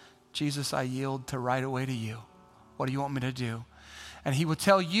go, Jesus, I yield to right away to you. What do you want me to do? And he would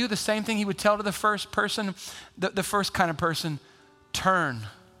tell you the same thing he would tell to the first person, the first kind of person, turn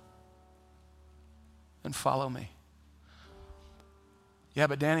and follow me. Yeah,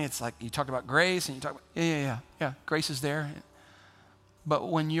 but Danny, it's like you talked about grace and you talk about, yeah, grace is there. But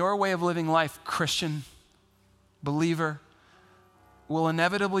when your way of living life, Christian, believer, will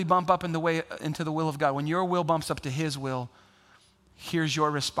inevitably bump up into the will of God, when your will bumps up to his will, here's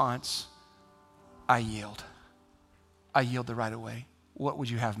your response. I yield. I yield the right of way. What would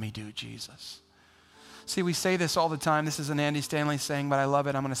you have me do, Jesus? See, we say this all the time. This is an Andy Stanley saying, but I love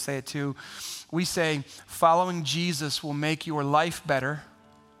it. I'm going to say it too. We say, following Jesus will make your life better,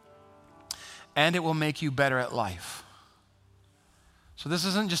 and it will make you better at life. So this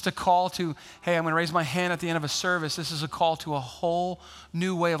isn't just a call to, hey, I'm going to raise my hand at the end of a service. This is a call to a whole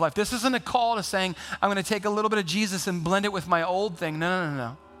new way of life. This isn't a call to saying, I'm going to take a little bit of Jesus and blend it with my old thing.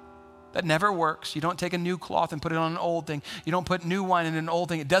 No. That never works. You don't take a new cloth and put it on an old thing. You don't put new wine in an old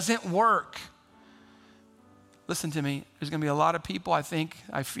thing. It doesn't work. Listen to me. There's going to be a lot of people, I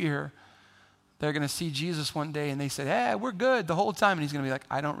fear, they're going to see Jesus one day and they say, hey, we're good the whole time. And he's going to be like,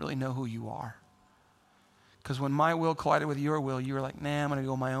 I don't really know who you are. Because when my will collided with your will, you were like, nah, I'm going to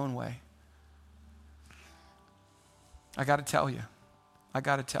go my own way. I got to tell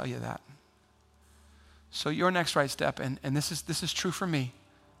you that. So your next right step, and this is true for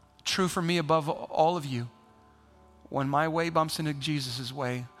me above all of you. When my way bumps into Jesus'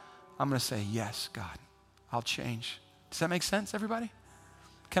 way, I'm going to say, yes, God, I'll change. Does that make sense, everybody?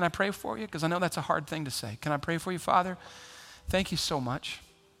 Can I pray for you? Because I know that's a hard thing to say. Can I pray for you, Father? Thank you so much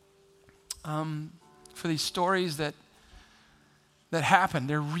for these stories that happened.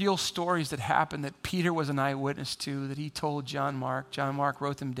 They're real stories that happened that Peter was an eyewitness to, that he told John Mark. John Mark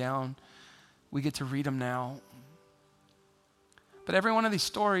wrote them down. We get to read them now. But every one of these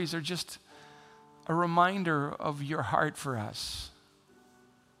stories are just a reminder of your heart for us.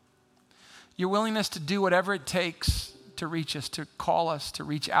 Your willingness to do whatever it takes to reach us, to call us, to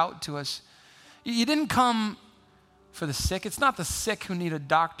reach out to us. You didn't come for the sick. It's not the sick who need a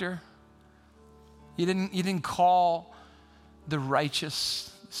doctor. You didn't call the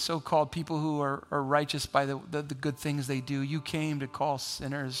righteous, so-called people who are righteous by the good things they do. You came to call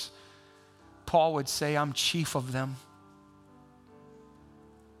sinners. Paul would say, I'm chief of them.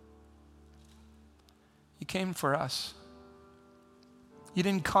 You came for us. You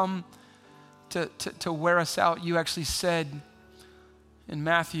didn't come to wear us out. You actually said in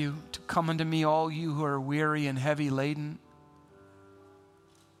Matthew, to come unto me all you who are weary and heavy laden.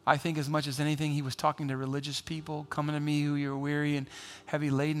 I think as much as anything, he was talking to religious people. Come unto me who you're weary and heavy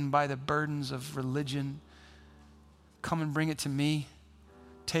laden by the burdens of religion. Come and bring it to me.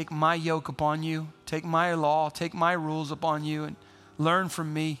 Take my yoke upon you. Take my law. Take my rules upon you and learn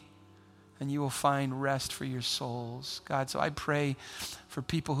from me. And you will find rest for your souls. God, so I pray for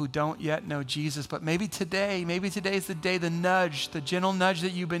people who don't yet know Jesus, but maybe today's the day, the nudge, the gentle nudge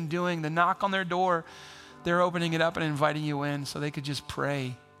that you've been doing, the knock on their door, they're opening it up and inviting you in so they could just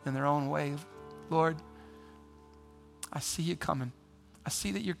pray in their own way. Lord, I see you coming. I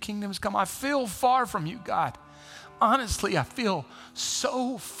see that your kingdom is coming. I feel far from you, God. Honestly, I feel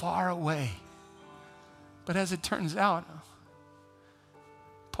so far away. But as it turns out,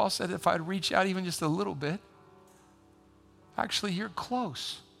 Paul said if I'd reach out even just a little bit, actually you're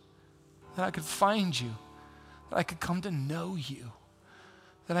close, that I could find you, that I could come to know you,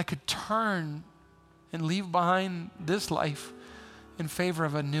 that I could turn and leave behind this life in favor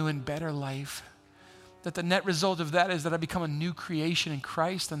of a new and better life. That the net result of that is that I become a new creation in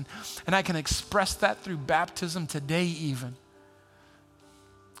Christ, and I can express that through baptism today even.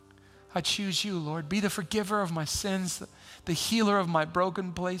 I choose you, Lord. Be the forgiver of my sins, the healer of my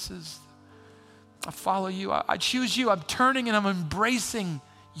broken places. I follow you. I choose you. I'm turning and I'm embracing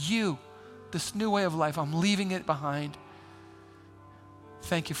you, this new way of life. I'm leaving it behind.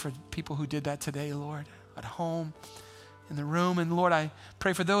 Thank you for people who did that today, Lord, at home, in the room. And Lord, I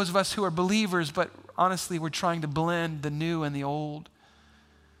pray for those of us who are believers, but honestly, we're trying to blend the new and the old.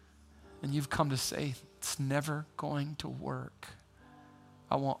 And you've come to say, it's never going to work.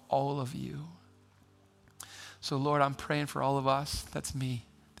 I want all of you. So Lord, I'm praying for all of us, that's me,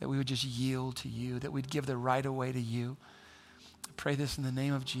 that we would just yield to you, that we'd give the right away to you. I pray this in the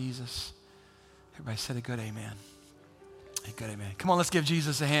name of Jesus. Everybody said a good amen. A good amen. Come on, let's give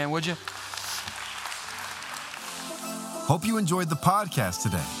Jesus a hand, would you? Hope you enjoyed the podcast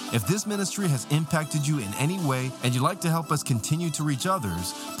today. If this ministry has impacted you in any way and you'd like to help us continue to reach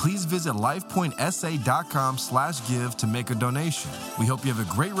others, please visit lifepointsa.com/give to make a donation. We hope you have a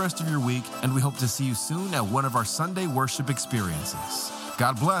great rest of your week, and we hope to see you soon at one of our Sunday worship experiences.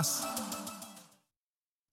 God bless.